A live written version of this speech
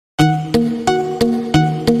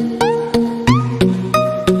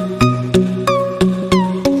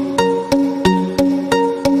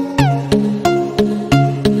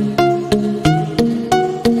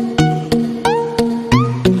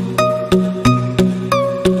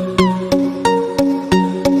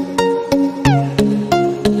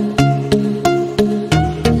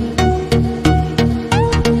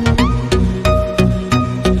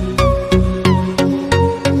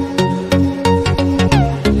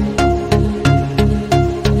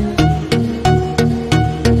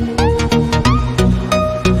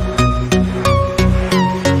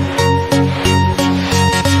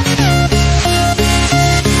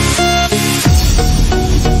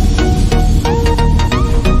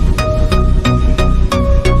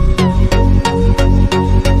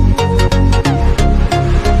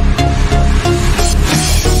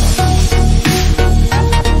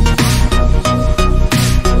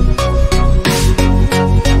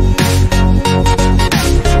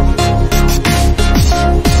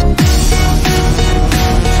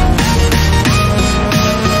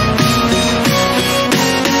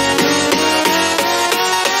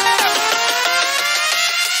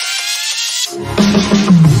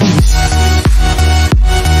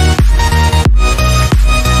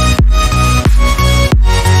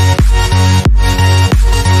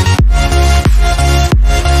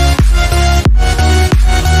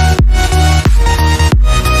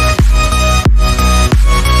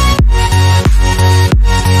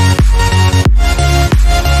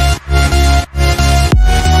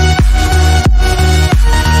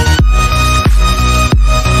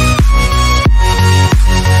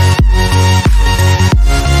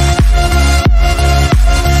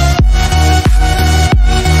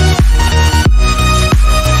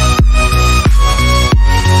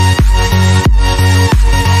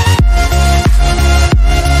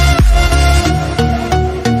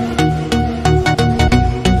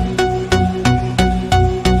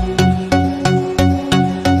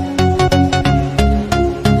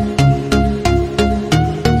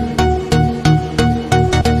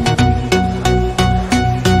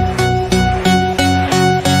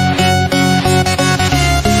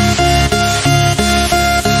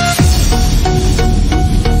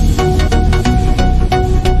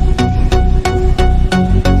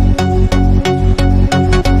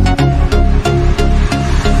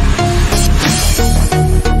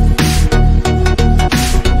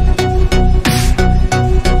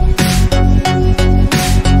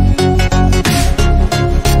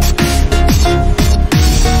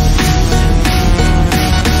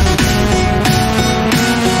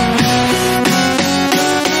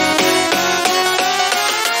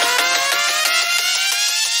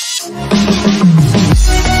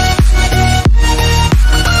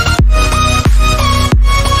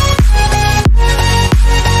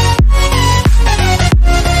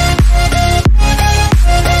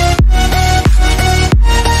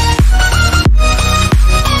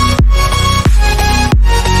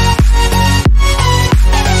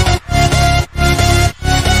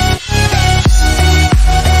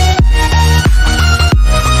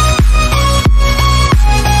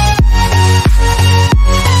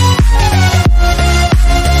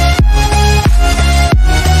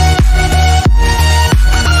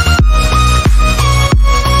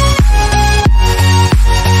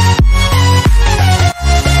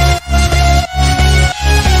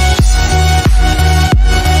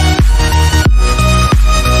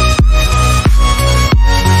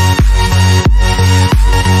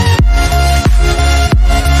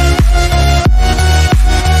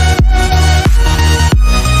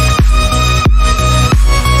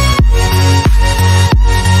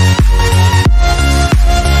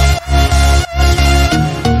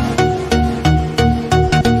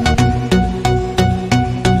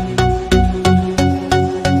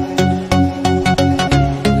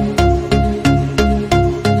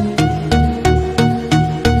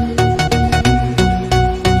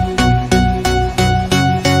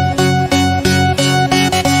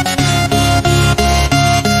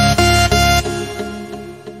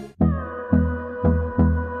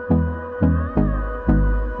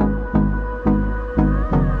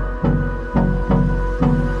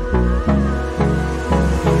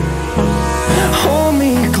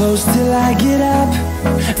close till I get up.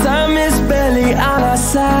 Time is barely on our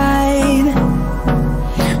side.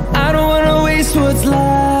 I don't wanna waste what's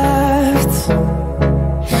left.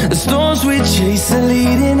 The storms we chase are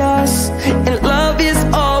leading us, and love is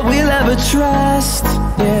all we'll ever trust.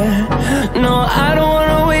 Yeah, no, I don't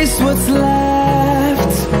wanna waste what's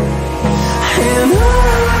left. And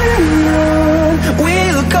on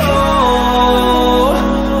we'll go,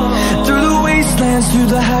 through the wastelands, through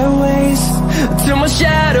the highways, till my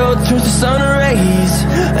shadow turns to sun rays.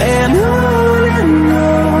 And on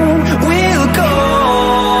we'll go,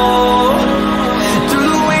 through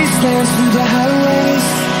the wastelands, through the highways,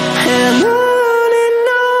 and on we'll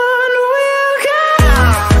go.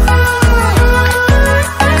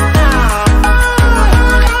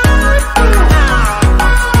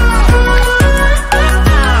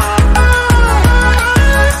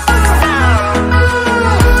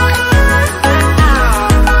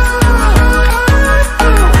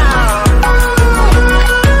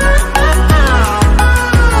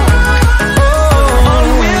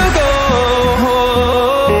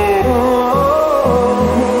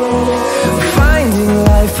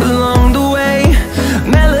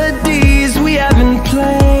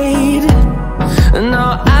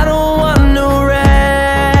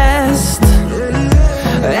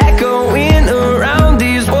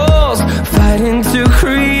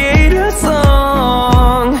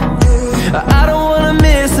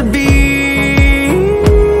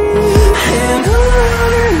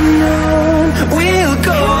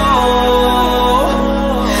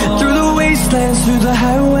 Through the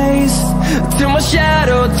highways, till my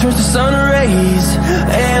shadow turns to sun rays.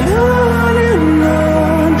 And on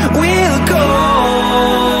we'll go,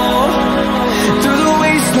 through the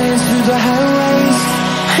wastelands, through the highways,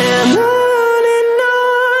 and on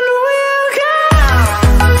we'll go.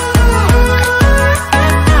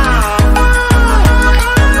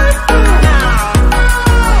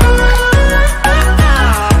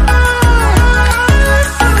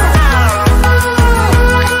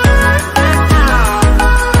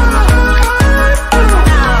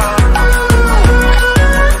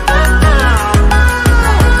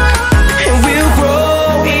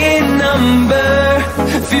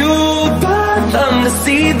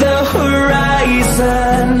 See the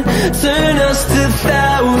horizon, turn us to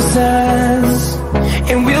thousands,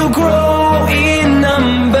 and we'll grow in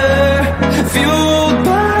number, fueled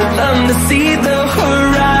by them to see the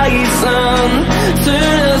horizon,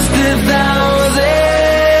 turn us to thousands.